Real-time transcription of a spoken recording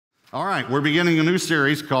All right, we're beginning a new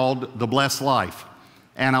series called The Blessed Life.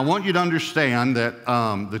 And I want you to understand that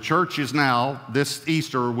the church is now, this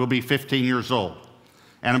Easter, will be 15 years old.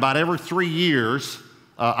 And about every 3 years,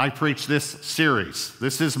 I preach this series.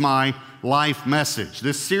 This is my life message.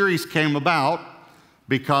 This series came about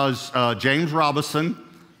because James Robison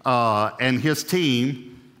and his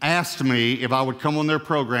team asked me if I would come on their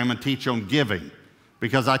program and teach on giving,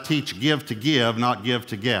 because I teach give to give, not give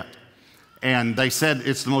to get. And they said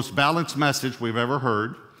it's the most balanced message we've ever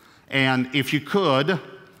heard. And if you could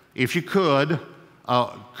you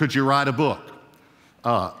write a book?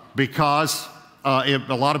 Because a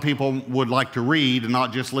lot of people would like to read and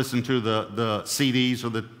not just listen to the CDs or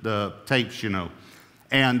the tapes, you know.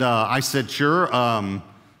 And I said, sure.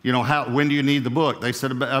 When do you need the book? They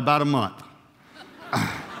said about a month.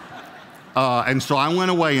 And so I went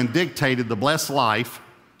away and dictated The Blessed Life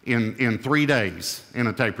in 3 days in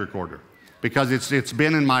a tape recorder, because it's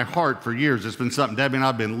been in my heart for years. It's been something Debbie and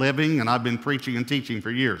I've been living, and I've been preaching and teaching for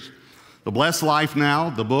years. The Blessed Life now,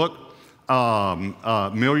 the book,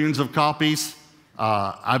 millions of copies.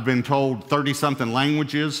 I've been told 30-something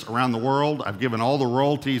languages around the world. I've given all the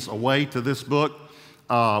royalties away to this book.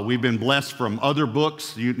 We've been blessed from other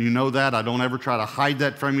books. You know that. I don't ever try to hide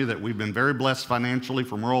that from you, that we've been very blessed financially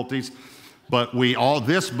from royalties. But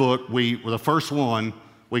this book, the first one,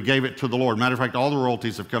 we gave it to the Lord. Matter of fact, all the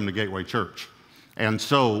royalties have come to Gateway Church. And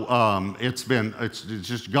so it's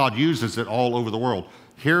just God uses it all over the world.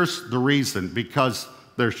 Here's the reason: because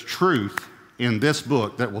there's truth in this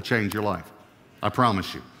book that will change your life. I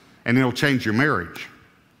promise you. And it'll change your marriage.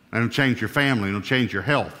 And it'll change your family. And it'll change your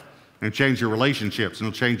health. And it'll change your relationships. And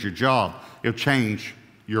it'll change your job. It'll change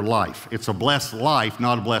your life. It's a blessed life,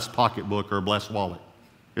 not a blessed pocketbook or a blessed wallet.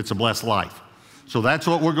 It's a blessed life. So that's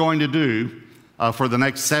what we're going to do. For the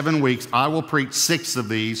next 7 weeks, I will preach 6 of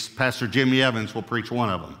these. Pastor Jimmy Evans will preach 1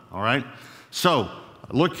 of them, all right? So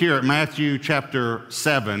look here at Matthew chapter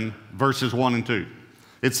 7, verses 1 and 2.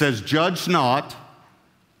 It says, "Judge not,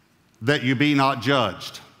 that you be not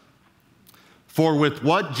judged. For with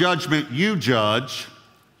what judgment you judge,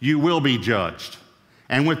 you will be judged.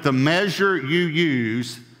 And with the measure you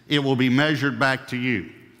use, it will be measured back to you."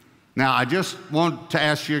 Now, I just want to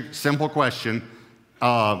ask you a simple question.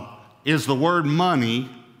 Is the word money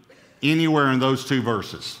anywhere in those 2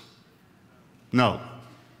 verses? No.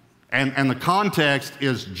 And the context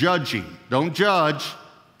is judging. Don't judge,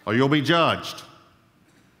 or you'll be judged.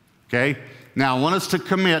 Okay? Now, I want us to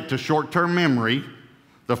commit to short-term memory,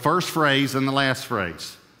 the first phrase and the last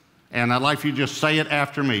phrase. And I'd like for you to just say it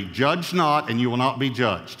after me. Judge not, and you will not be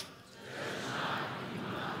judged.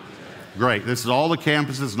 Great. This is all the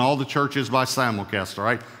campuses and all the churches by simulcast, all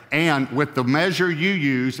right? And with the measure you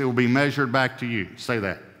use, it will be measured back to you. Say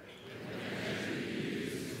that.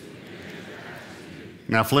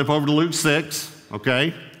 Now flip over to Luke 6,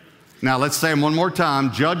 okay? Now let's say them one more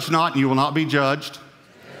time. Judge not, and you will not be judged.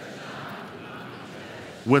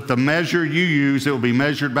 With the measure you use, it will be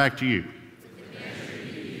measured back to you.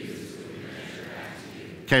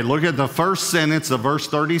 Okay, look at the first sentence of verse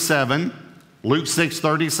 37. Luke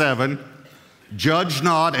 6:37, "Judge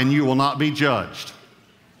not, and you will not be judged."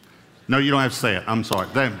 No, you don't have to say it. I'm sorry.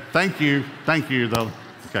 Thank you, though.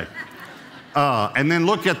 Okay. And then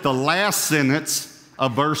look at the last sentence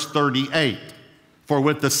of verse 38. "For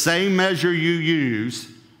with the same measure you use,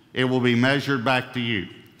 it will be measured back to you."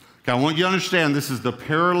 Okay, I want you to understand this is the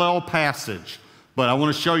parallel passage, but I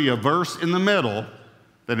want to show you a verse in the middle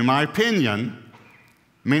that, in my opinion,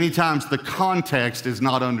 many times the context is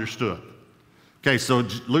not understood. Okay, so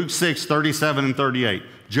Luke 6:37 and 38.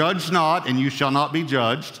 "Judge not, and you shall not be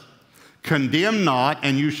judged. Condemn not,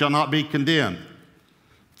 and you shall not be condemned.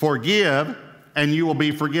 Forgive, and you will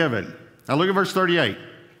be forgiven." Now look at verse 38.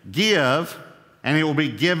 "Give, and it will be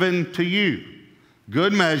given to you.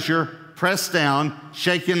 Good measure, pressed down,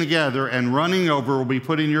 shaken together, and running over will be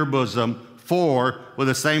put in your bosom. For with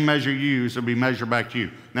the same measure you use, it will be measured back to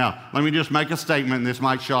you." Now, let me just make a statement, and this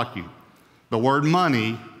might shock you. The word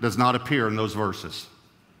money does not appear in those verses.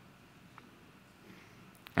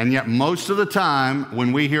 And yet most of the time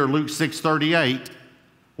when we hear Luke 6:38,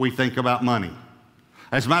 we think about money.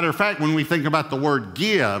 As a matter of fact, when we think about the word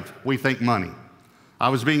give, we think money. I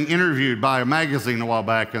was being interviewed by a magazine a while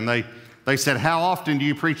back, and they said, "How often do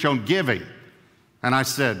you preach on giving?" And I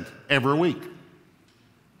said, "Every week."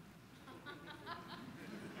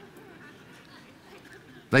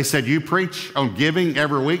 They said, "You preach on giving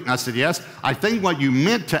every week?" And I said, "Yes." I think what you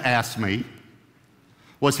meant to ask me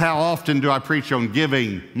was, how often do I preach on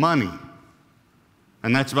giving money?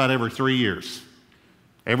 And that's about every 3 years.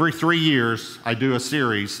 Every 3 years, I do a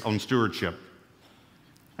series on stewardship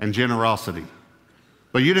and generosity.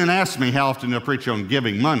 But you didn't ask me how often to preach on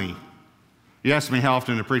giving money. You asked me how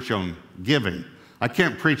often to preach on giving. I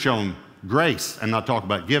can't preach on grace and not talk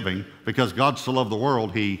about giving, because God so loved the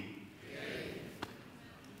world,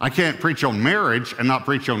 I can't preach on marriage and not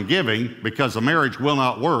preach on giving, because a marriage will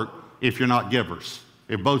not work if you're not givers,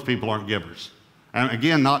 if both people aren't givers. And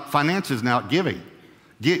again, not finances, now giving.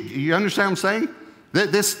 You understand what I'm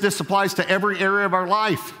saying? This applies to every area of our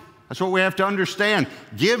life. That's what we have to understand.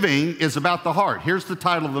 Giving is about the heart. Here's the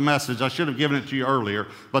title of the message. I should have given it to you earlier,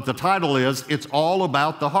 but the title is, It's All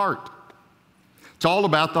About the Heart. It's all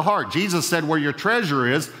about the heart. Jesus said, where your treasure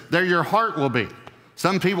is, there your heart will be.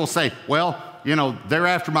 Some people say, well, you know, they're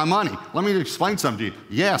after my money. Let me explain something to you.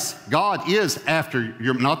 Yes, God is after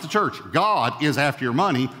your, not the church. God is after your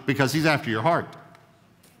money because he's after your heart.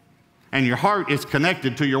 And your heart is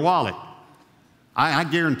connected to your wallet. I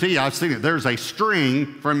guarantee you, I've seen it. There's a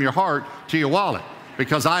string from your heart to your wallet,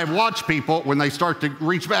 because I have watched people when they start to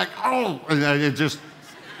reach back, and it just,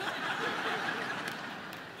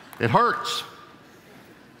 it hurts.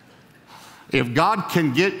 If God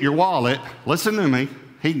can get your wallet, listen to me,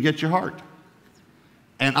 he can get your heart.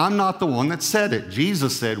 And I'm not the one that said it.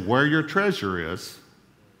 Jesus said, where your treasure is,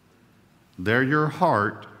 there your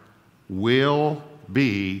heart will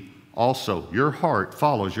be also. Your heart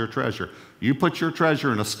follows your treasure. You put your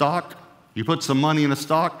treasure in a stock, you put some money in a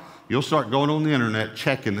stock, you'll start going on the internet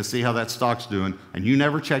checking to see how that stock's doing, and you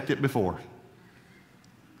never checked it before.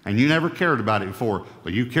 And you never cared about it before,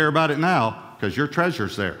 but you care about it now because your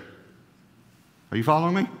treasure's there. Are you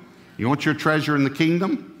following me? You want your treasure in the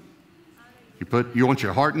kingdom? You want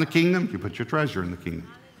your heart in the kingdom? You put your treasure in the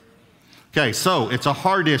kingdom. Okay, so it's a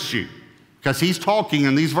heart issue, because he's talking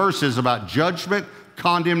in these verses about judgment,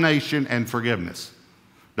 condemnation, and forgiveness.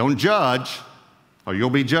 Don't judge, or you'll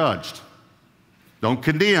be judged. Don't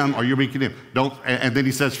condemn, or you'll be condemned. And then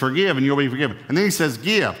he says forgive, and you'll be forgiven. And then he says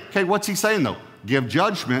give. Okay, what's he saying though? Give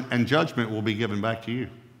judgment, and judgment will be given back to you.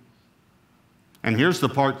 And here's the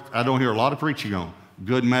part I don't hear a lot of preaching on.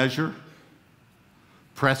 Good measure,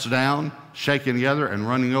 pressed down, shaken together, and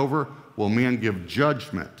running over, will men give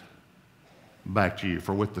judgment back to you.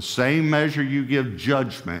 For with the same measure you give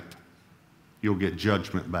judgment, you'll get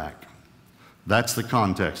judgment back. That's the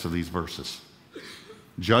context of these verses.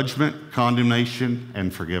 Judgment, condemnation,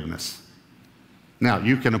 and forgiveness. Now,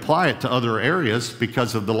 you can apply it to other areas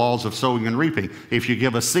because of the laws of sowing and reaping. If you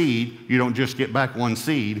give a seed, you don't just get back one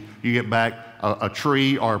seed, you get back a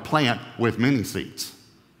tree or a plant with many seeds.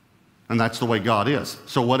 And that's the way God is.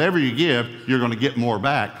 So whatever you give, you're going to get more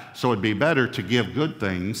back. So it'd be better to give good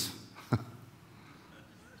things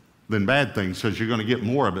than bad things, because you're going to get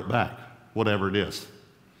more of it back, whatever it is.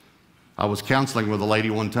 I was counseling with a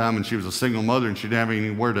lady one time, and she was a single mother, and she didn't have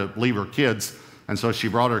anywhere to leave her kids. And so she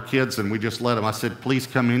brought her kids, and we just let them. I said, please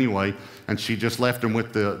come anyway. And she just left them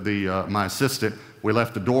with my assistant. We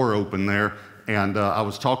left the door open there, and I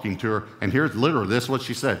was talking to her. And here's literally this is what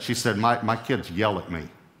she said. She said, my kids yell at me.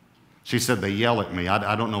 She said, they yell at me.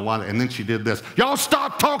 I don't know why. And then she did this. Y'all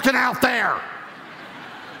stop talking out there.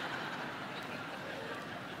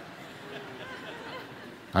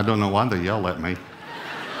 I don't know why they yell at me.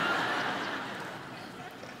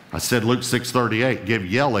 I said Luke 6:38, give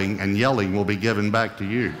yelling, and yelling will be given back to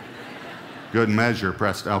you. Good measure,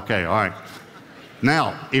 pressed. Okay, all right.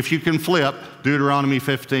 Now, if you can flip Deuteronomy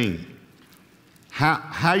 15, how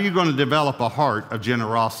are you going to develop a heart of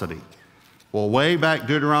generosity? Well, way back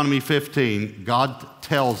Deuteronomy 15, God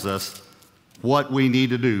tells us what we need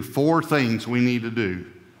to do, 4 things we need to do,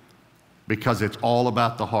 because it's all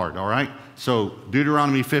about the heart, all right? So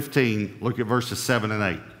Deuteronomy 15, look at verses 7 and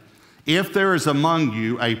 8. If there is among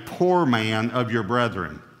you a poor man of your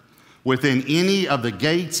brethren, within any of the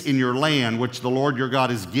gates in your land which the Lord your God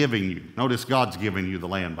is giving you. Notice God's giving you the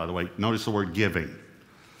land, by the way. Notice the word giving.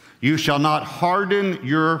 You shall not harden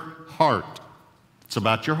your heart. It's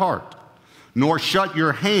about your heart. Nor shut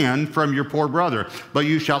your hand from your poor brother, but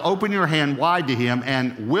you shall open your hand wide to him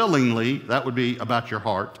and willingly, that would be about your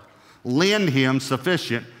heart, lend him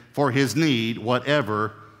sufficient for his need,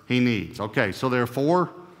 whatever he needs. Okay, so there are 4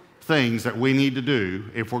 things that we need to do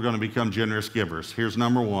if we're going to become generous givers. Here's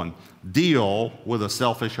number 1. Deal with a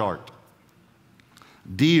selfish heart.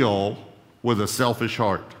 Deal with a selfish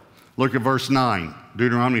heart. Look at verse 9.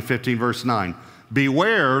 Deuteronomy 15, verse 9.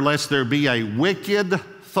 Beware lest there be a wicked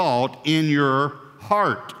thought in your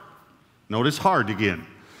heart. Notice heart again.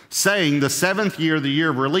 Saying, the 7th year, the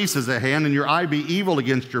year of release is at hand, and your eye be evil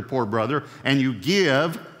against your poor brother, and you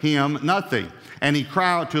give him nothing. And he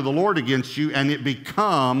cry out to the Lord against you, and it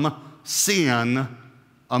become sin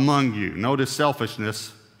among you. Notice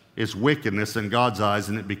selfishness is wickedness in God's eyes,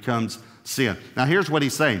 and it becomes sin. Now here's what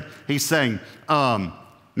he's saying. He's saying,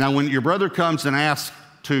 Now, when your brother comes and asks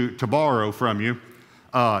to borrow from you,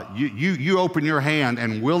 you open your hand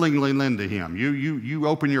and willingly lend to him. You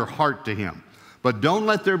open your heart to him. But don't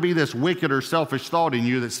let there be this wicked or selfish thought in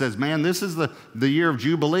you that says, man, this is the year of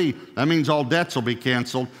Jubilee. That means all debts will be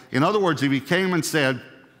canceled. In other words, if he came and said,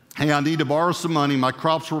 hey, I need to borrow some money. My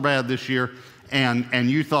crops were bad this year. And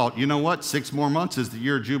you thought, you know what? 6 more months is the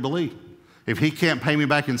year of Jubilee. If he can't pay me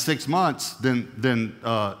back in 6 months, then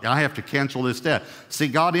I have to cancel this debt. See,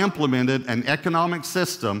 God implemented an economic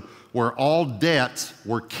system where all debts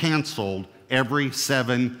were canceled every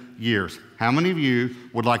 7 years. How many of you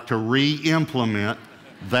would like to re-implement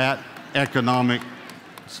that economic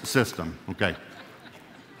system? Okay.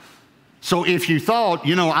 So if you thought,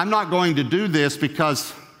 you know, I'm not going to do this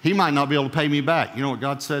because he might not be able to pay me back. You know what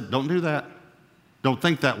God said? Don't do that. Don't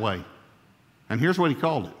think that way. And here's what he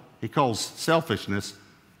called it. He calls selfishness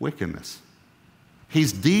wickedness.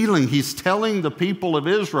 He's telling the people of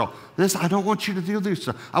Israel, this, I don't want you to do this.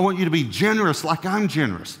 I want you to be generous like I'm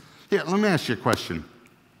generous. Yeah, let me ask you a question.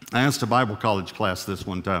 I asked a Bible college class this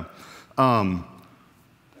one time.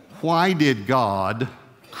 Why did God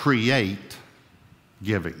create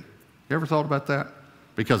giving? You ever thought about that?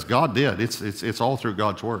 Because God did. It's all through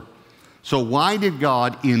God's Word. So why did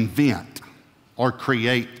God invent or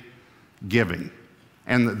create giving?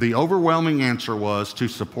 And the overwhelming answer was to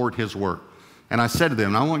support His work. And I said to them,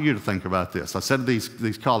 and I want you to think about this. I said to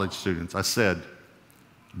these college students, I said,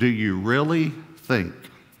 do you really think?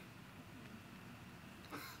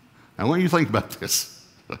 I want you to think about this,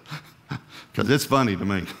 because it's funny to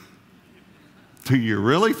me. Do you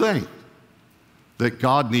really think that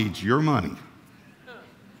God needs your money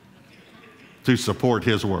to support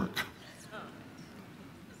His work?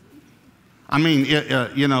 I mean,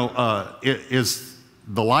 is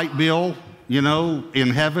the light bill, in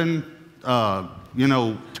heaven,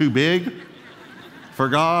 too big for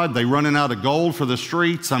God? They running out of gold for the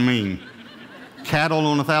streets. I mean, cattle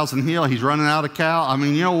on 1,000 hills. He's running out of cow. I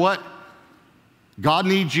mean, you know what? God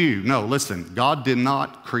needs you. No, listen, God did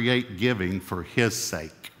not create giving for His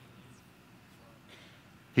sake.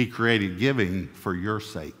 He created giving for your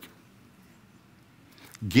sake.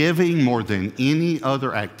 Giving, more than any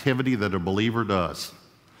other activity that a believer does,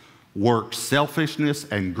 works selfishness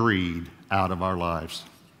and greed out of our lives.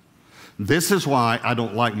 This is why I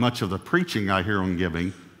don't like much of the preaching I hear on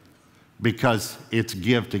giving, because it's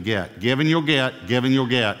give to get. Give and you'll get, give and you'll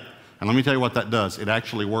get. And let me tell you what that does. It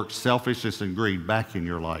actually works selfishness and greed back in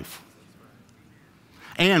your life.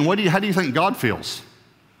 And how do you think God feels?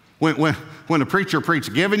 When a preacher preaches,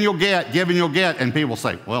 give and you'll get, give and you'll get, and people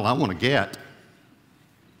say, well, I want to get,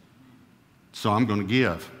 so I'm going to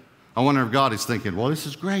give. I wonder if God is thinking, well, this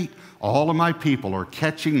is great. All of my people are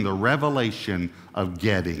catching the revelation of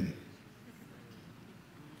getting.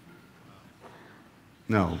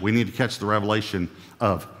 No, we need to catch the revelation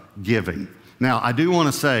of giving. Now, I do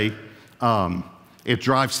want to say it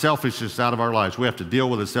drives selfishness out of our lives. We have to deal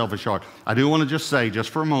with a selfish heart. I do want to just say,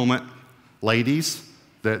 just for a moment, ladies,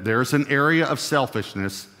 that there's an area of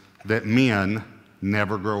selfishness that men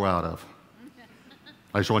never grow out of.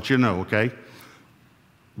 I just want you to know, okay?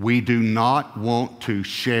 We do not want to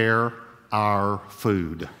share our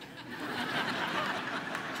food.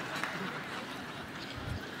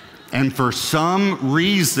 And for some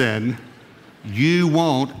reason, you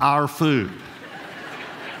want our food.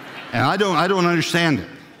 And I don't understand it.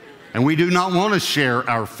 And we do not want to share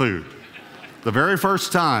our food. The very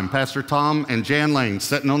first time, Pastor Tom and Jan Lane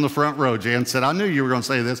sitting on the front row, Jan said, I knew you were going to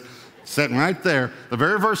say this, sitting right there. The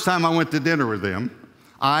very first time I went to dinner with them,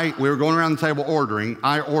 we were going around the table ordering,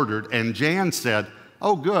 I ordered, and Jan said,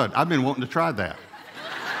 oh good, I've been wanting to try that.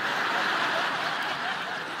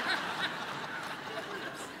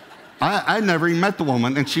 I never even met the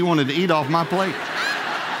woman, and she wanted to eat off my plate.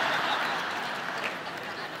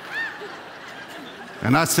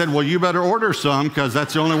 And I said, well, you better order some, because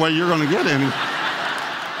that's the only way you're going to get any.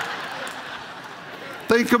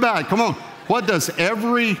 Think about it. Come on. What does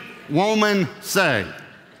every woman say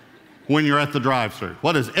when you're at the drive-thru?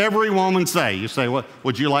 What does every woman say? You say, what,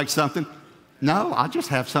 would you like something? No, I'll just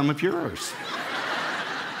have some of yours.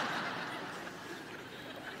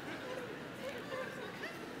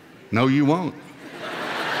 No, you won't.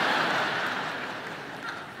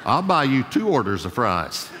 I'll buy you 2 orders of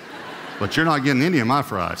fries, but you're not getting any of my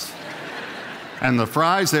fries. And the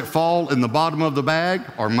fries that fall in the bottom of the bag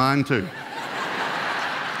are mine too.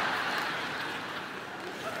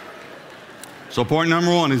 So point number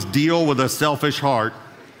 1 is deal with a selfish heart.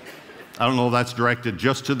 I don't know if that's directed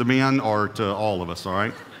just to the men or to all of us, all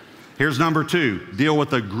right? Here's number 2, deal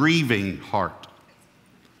with a grieving heart.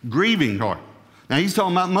 Grieving heart. Now he's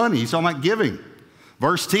talking about money, he's talking about giving.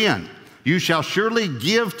 Verse 10, you shall surely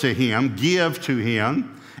give to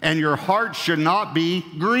him, and your heart should not be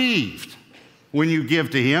grieved when you give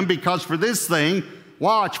to him, because for this thing,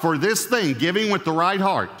 watch, for this thing, giving with the right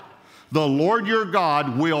heart, the Lord your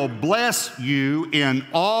God will bless you in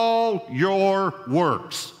all your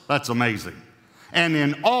works. That's amazing. And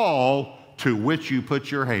in all to which you put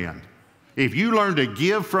your hand. If you learn to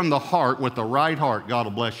give from the heart with the right heart, God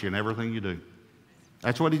will bless you in everything you do.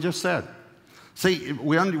 That's what he just said. See,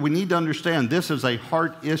 we need to understand this is a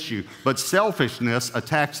heart issue, but selfishness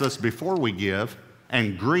attacks us before we give,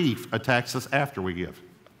 and grief attacks us after we give.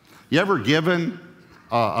 You ever given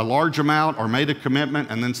a large amount or made a commitment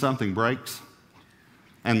and then something breaks?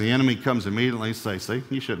 And the enemy comes immediately and says, see,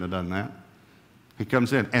 you shouldn't have done that. He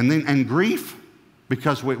comes in. And grief,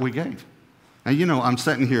 because we gave. And you know, I'm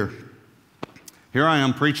sitting here. Here I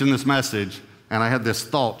am preaching this message, and I had this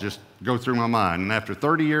thought just go through my mind. And after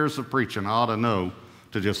 30 years of preaching, I ought to know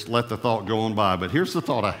to just let the thought go on by. But here's the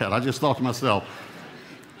thought I had. I just thought to myself,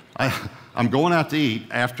 I'm going out to eat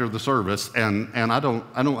after the service, and I don't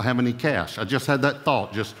have any cash. I just had that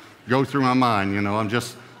thought just go through my mind. You know, I'm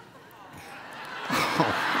just,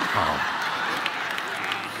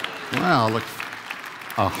 wow, look,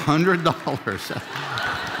 $100.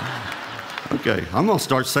 Okay, I'm going to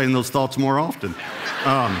start saying those thoughts more often.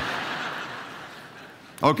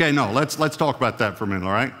 Okay, no, let's talk about that for a minute,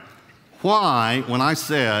 all right? Why, when I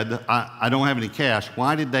said I don't have any cash,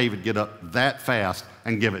 why did David get up that fast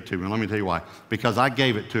and give it to me? Let me tell you why. Because I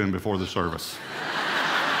gave it to him before the service.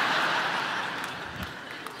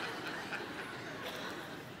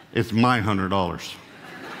 It's my $100.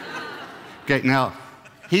 Okay, now,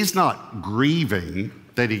 he's not grieving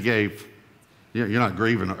that he gave. You're not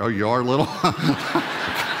grieving. Oh, you are, little?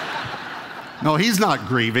 No, he's not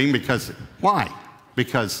grieving because, why?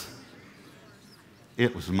 Because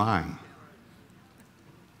it was mine.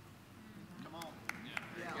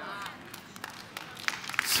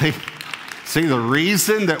 See, the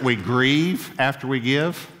reason that we grieve after we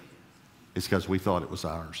give is because we thought it was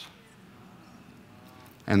ours.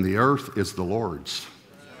 And the earth is the Lord's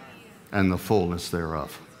and the fullness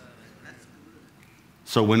thereof.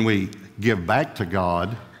 So when we give back to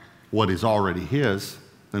God what is already his,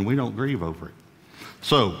 then we don't grieve over it.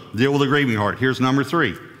 So, deal with a grieving heart. Here's number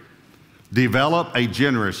 3. Develop a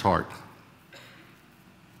generous heart.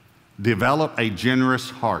 Develop a generous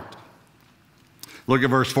heart. Look at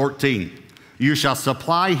verse 14. You shall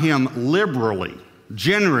supply him liberally,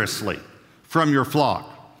 generously, from your flock.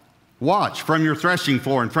 Watch, from your threshing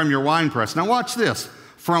floor and from your winepress. Now watch this.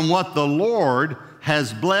 From what the Lord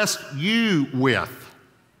has blessed you with,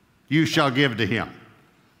 you shall give to him.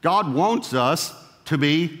 God wants us to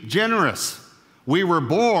be generous. We were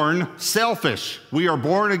born selfish. We are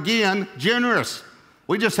born again generous.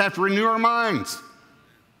 We just have to renew our minds.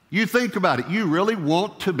 You think about it. You really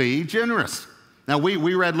want to be generous. Now, we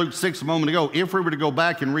read Luke 6 a moment ago. If we were to go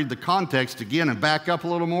back and read the context again and back up a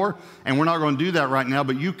little more, and we're not going to do that right now,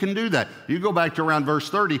 but you can do that. You go back to around verse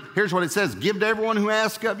 30. Here's what it says. Give to everyone who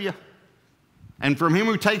asks of you. And from him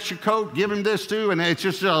who takes your coat, give him this too. And it's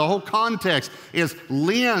just the whole context is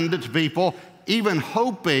lend to people, even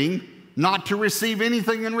hoping not to receive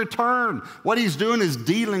anything in return. What he's doing is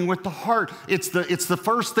dealing with the heart. It's the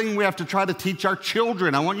first thing we have to try to teach our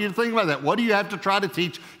children. I want you to think about that. What do you have to try to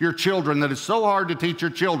teach your children that is so hard to teach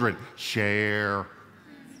your children? Share.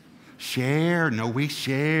 Share. No, we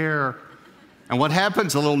share. And what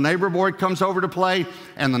happens? A little neighbor boy comes over to play,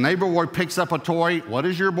 and the neighbor boy picks up a toy. What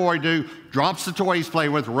does your boy do? Drops the toy he's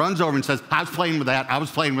playing with, runs over and says, I was playing with that. I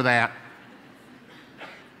was playing with that.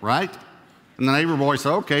 Right? And the neighbor boy says,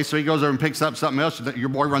 okay, so he goes over and picks up something else. Your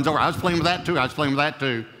boy runs over. I was playing with that too. I was playing with that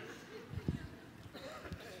too.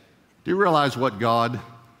 Do you realize what God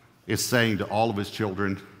is saying to all of his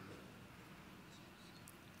children?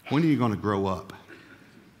 When are you going to grow up?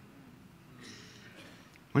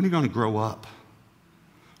 When are you going to grow up?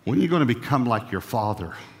 When are you going to become like your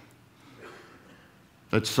father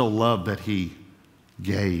that so loved that he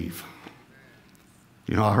gave?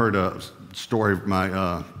 You know, I heard a story of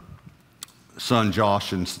my son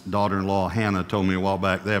Josh and daughter-in-law Hannah told me a while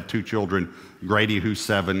back. They have 2 children, Grady, who's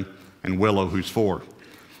 7, and Willow, who's 4.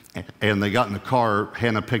 And they got in the car.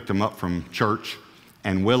 Hannah picked them up from church,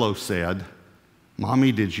 and Willow said,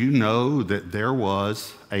 Mommy, did you know that there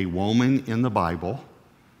was a woman in the Bible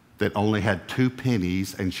that only had 2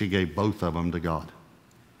 pennies, and she gave both of them to God?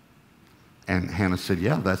 And Hannah said,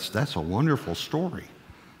 yeah, that's a wonderful story.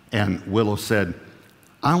 And Willow said,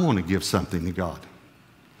 I want to give something to God.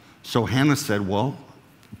 So Hannah said, well,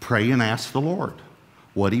 pray and ask the Lord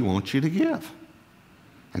what he wants you to give.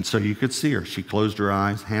 And so you could see her. She closed her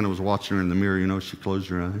eyes. Hannah was watching her in the mirror. You know, she closed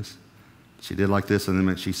her eyes. She did like this, and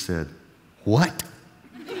then she said, "What?"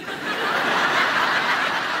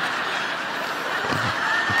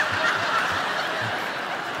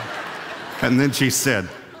 And then she said,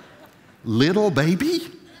 "Little baby?"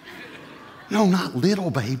 "No, not little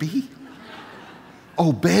baby.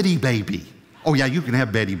 Oh, Betty baby." "Oh, yeah, you can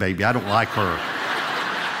have Betty baby. I don't like her."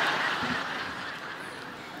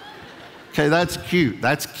 Okay, that's cute.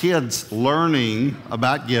 That's kids learning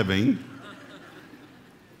about giving.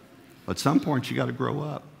 But at some point, you got to grow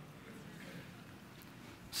up.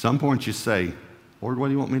 Some point you say, "Lord, what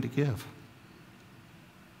do you want me to give?"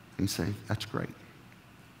 And you say, "That's great.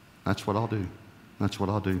 That's what I'll do. That's what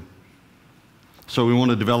I'll do." So we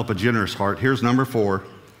want to develop a generous heart. Here's number 4,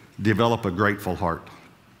 develop a grateful heart.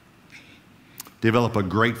 Develop a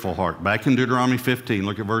grateful heart. Back in Deuteronomy 15,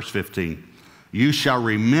 look at verse 15. "You shall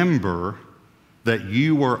remember that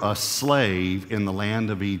you were a slave in the land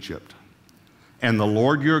of Egypt, and the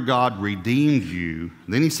Lord your God redeemed you."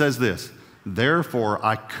 Then he says this, "Therefore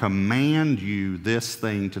I command you this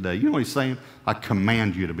thing today." You know what he's saying? I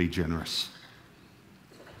command you to be generous.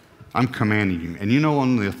 I'm commanding you. And you know,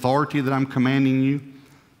 on the authority that I'm commanding you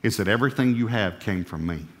is that everything you have came from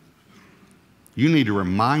me. You need to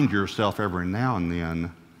remind yourself every now and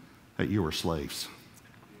then that you were slaves.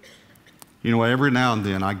 You know, every now and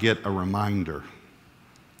then I get a reminder.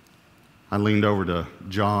 I leaned over to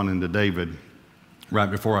John and to David right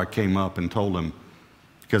before I came up and told them,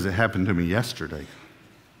 because it happened to me yesterday.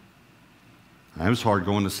 It was hard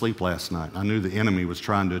going to sleep last night. I knew the enemy was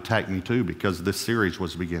trying to attack me too because this series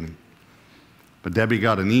was beginning. But Debbie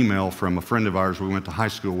got an email from a friend of ours we went to high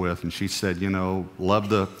school with, and she said, you know, loved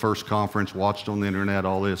the first conference, watched on the internet,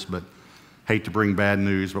 all this, but hate to bring bad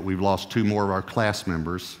news, but we've lost 2 more of our class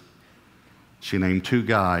members. She named 2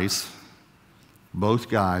 guys. Both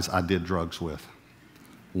guys I did drugs with.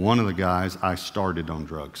 One of the guys I started on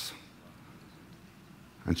drugs.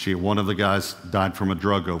 And one of the guys died from a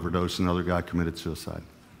drug overdose, another guy committed suicide.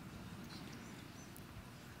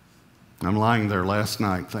 I'm lying there last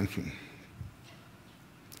night thinking,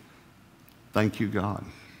 thank you, God,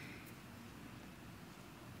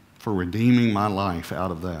 for redeeming my life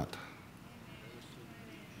out of that.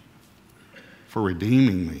 For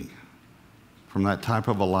redeeming me from that type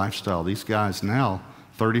of a lifestyle. These guys now,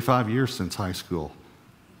 35 years since high school,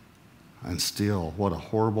 and still, what a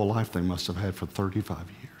horrible life they must have had for 35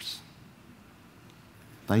 years.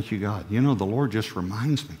 Thank you, God. You know, the Lord just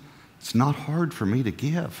reminds me, it's not hard for me to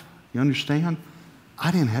give. You understand?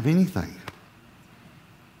 I didn't have anything.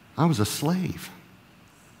 I was a slave.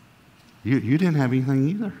 You didn't have anything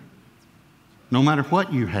either. No matter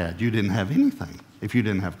what you had, you didn't have anything if you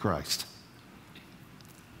didn't have Christ.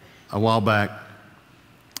 A while back,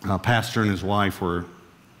 a pastor and his wife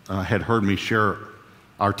had heard me share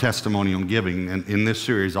our testimony on giving. And in this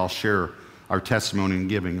series, I'll share our testimony on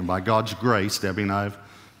giving. And by God's grace, Debbie and I have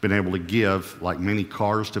been able to give like many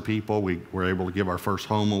cars to people. We were able to give our first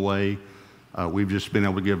home away. We've just been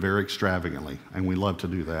able to give very extravagantly, and we love to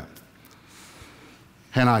do that.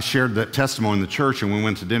 And I shared that testimony in the church, and we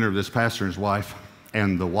went to dinner with this pastor and his wife,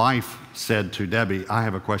 and the wife said to Debbie, "I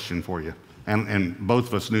have a question for you." And both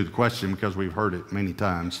of us knew the question because we've heard it many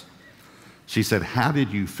times. She said, "How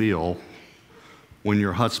did you feel when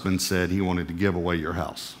your husband said he wanted to give away your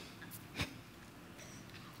house?"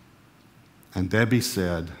 And Debbie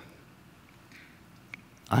said,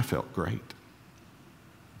 "I felt great.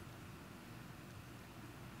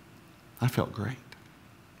 I felt great."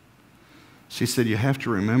 She said, "You have to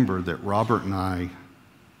remember that Robert and I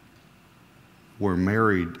were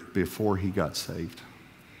married before he got saved.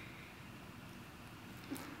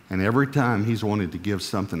 And every time he's wanted to give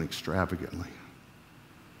something extravagantly,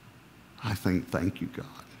 I think, thank you, God.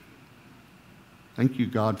 Thank you,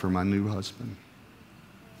 God, for my new husband."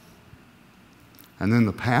 And then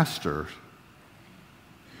the pastor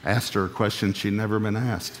asked her a question she'd never been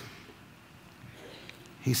asked.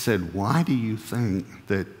 He said, "Why do you think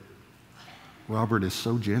that Robert is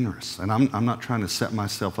so generous?" And I'm not trying to set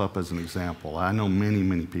myself up as an example. I know many,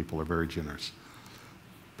 many people are very generous.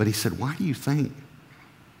 But he said, "Why do you think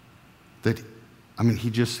that,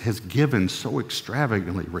 he just has given so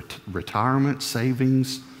extravagantly, retirement,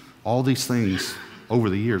 savings, all these things over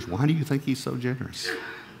the years. Why do you think he's so generous?"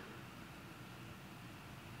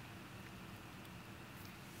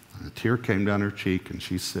 And a tear came down her cheek, and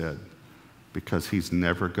she said, "Because he's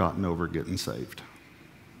never gotten over getting saved."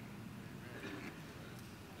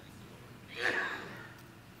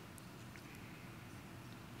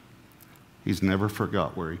 He's never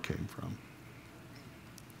forgot where he came from.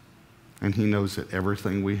 And he knows that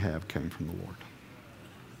everything we have came from the Lord.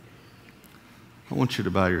 I want you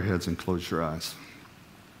to bow your heads and close your eyes.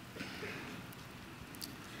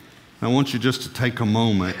 I want you just to take a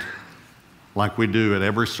moment, like we do at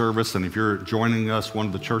every service, and if you're joining us, one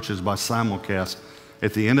of the churches by simulcast,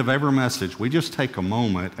 at the end of every message, we just take a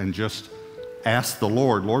moment and just ask the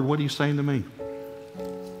Lord, Lord, what are you saying to me?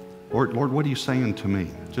 Lord, what are you saying to me?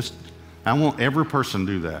 I want every person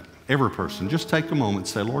to do that. Every person. Just take a moment and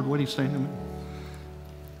say, Lord, what are you saying to me?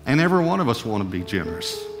 And every one of us want to be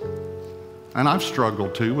generous. And I've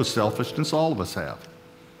struggled too with selfishness. All of us have.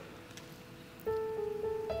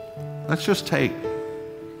 Let's just take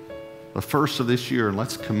the first of this year and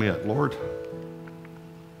let's commit. Lord,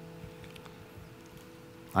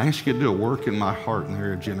 I ask you to do a work in my heart in the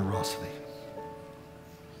area of generosity.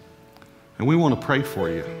 And we want to pray for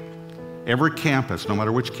you. Every campus, no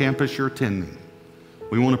matter which campus you're attending,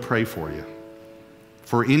 we want to pray for you.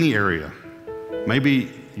 For any area.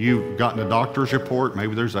 Maybe you've gotten a doctor's report.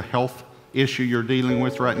 Maybe there's a health issue you're dealing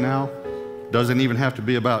with right now. Doesn't even have to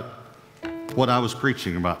be about what I was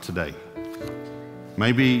preaching about today.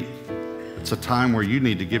 Maybe it's a time where you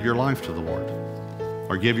need to give your life to the Lord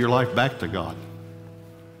or give your life back to God.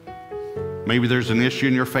 Maybe there's an issue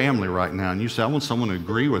in your family right now and you say, I want someone to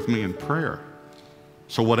agree with me in prayer.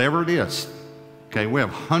 So whatever it is, okay, we have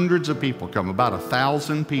hundreds of people come, about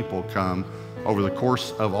 1,000 people come over the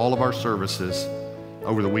course of all of our services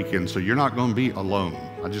over the weekend. So you're not going to be alone.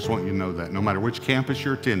 I just want you to know that. No matter which campus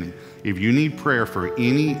you're attending, if you need prayer for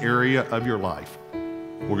any area of your life,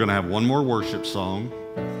 we're going to have one more worship song.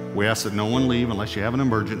 We ask that no one leave unless you have an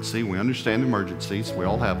emergency. We understand emergencies. We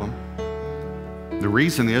all have them. The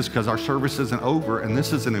reason is because our service isn't over, and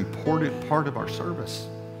this is an important part of our service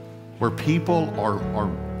where people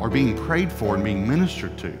are being prayed for and being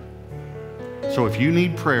ministered to. So if you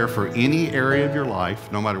need prayer for any area of your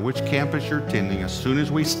life, no matter which campus you're attending, as soon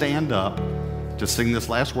as we stand up to sing this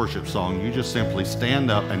last worship song, you just simply stand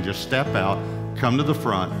up and just step out, come to the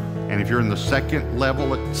front, and if you're in the second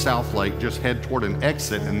level at South Lake, just head toward an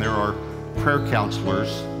exit, and there are prayer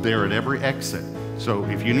counselors there at every exit. So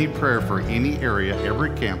if you need prayer for any area,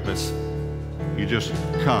 every campus, you just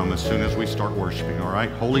come as soon as we start worshiping, all right?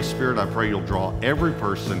 Holy Spirit, I pray you'll draw every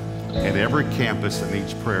person at every campus that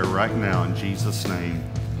needs prayer right now in Jesus' name.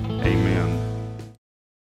 Amen.